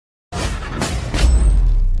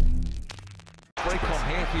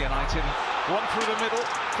here for United. One through the middle,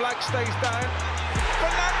 flag stays down.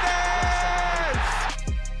 Fernandes!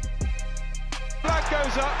 Flag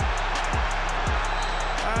goes up.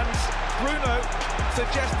 And Bruno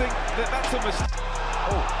suggesting that that's a mistake.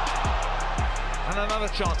 Oh. And another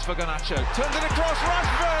chance for Garnacho. Turns it across,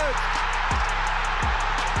 Rashford!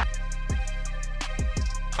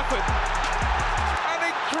 An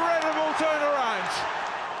incredible turnaround.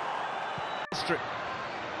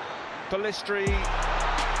 Pellistri,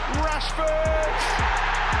 Rashford!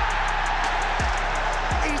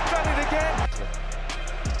 He's done it again.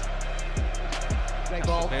 Great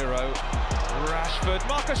ball. Casemiro, Rashford,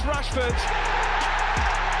 Marcus Rashford!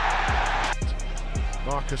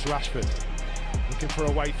 Marcus Rashford looking for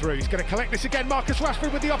a way through. He's going to collect this again. Marcus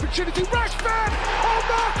Rashford with the opportunity. Rashford! Oh,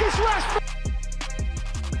 Marcus Rashford!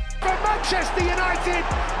 For Manchester United,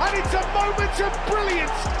 and it's a moment of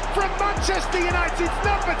brilliance from Manchester United's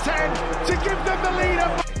number 10 to give them the lead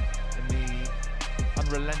up. In the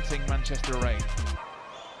unrelenting Manchester rain.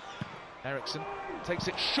 Eriksen takes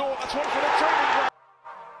it short. That's one for the training ground.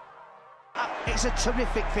 It's a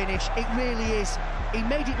terrific finish, it really is. He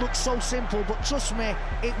made it look so simple, but trust me,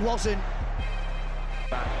 it wasn't.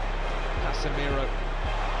 Casemiro,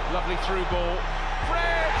 lovely through ball.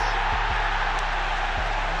 Fred!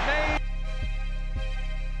 Made.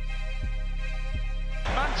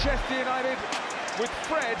 Manchester United with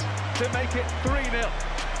Fred to make it 3-0.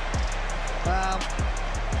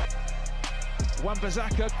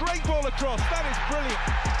 Wan-Bissaka, great ball across, that is brilliant.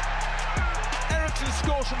 Eriksen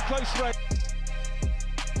scores from close range.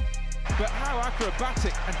 But how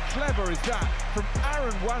acrobatic and clever is that from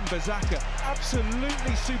Aaron Wan-Bissaka?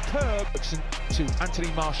 Absolutely superb. To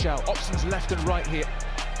Anthony Martial, options left and right here.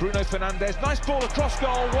 Bruno Fernandes, nice ball across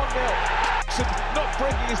goal, 1-0. Not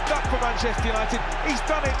breaking his duck for Manchester United, he's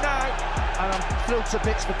done it now. And I'm thrilled to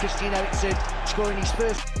bits for Christian Eriksen scoring his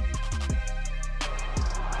first.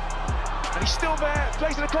 And he's still there,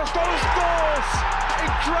 plays it across goal, scores!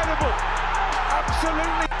 Incredible!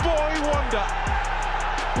 Absolutely boy wonder.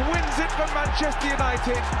 Wins it for Manchester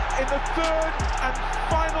United in the third and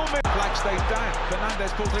final minute. Flag stays down,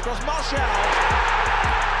 Fernandes pulls it across, Martial!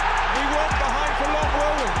 We weren't behind for long,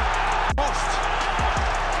 were we? Lost.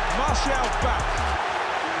 Martial back.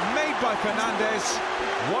 Made by Fernandes.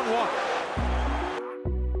 1-1.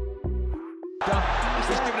 Done.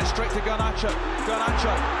 He's giving it straight to Garnacho.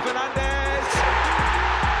 Garnacho. Fernandes.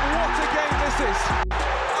 What a game this is.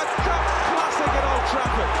 A cup classic at Old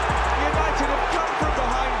Trafford. United have come from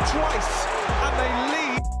behind twice and they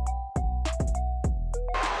lead.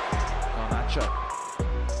 Garnacho.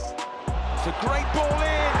 It's a great ball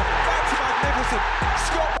in. That's magnificent.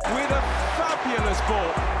 Scott with a fabulous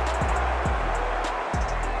ball.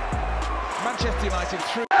 Manchester United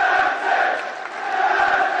through.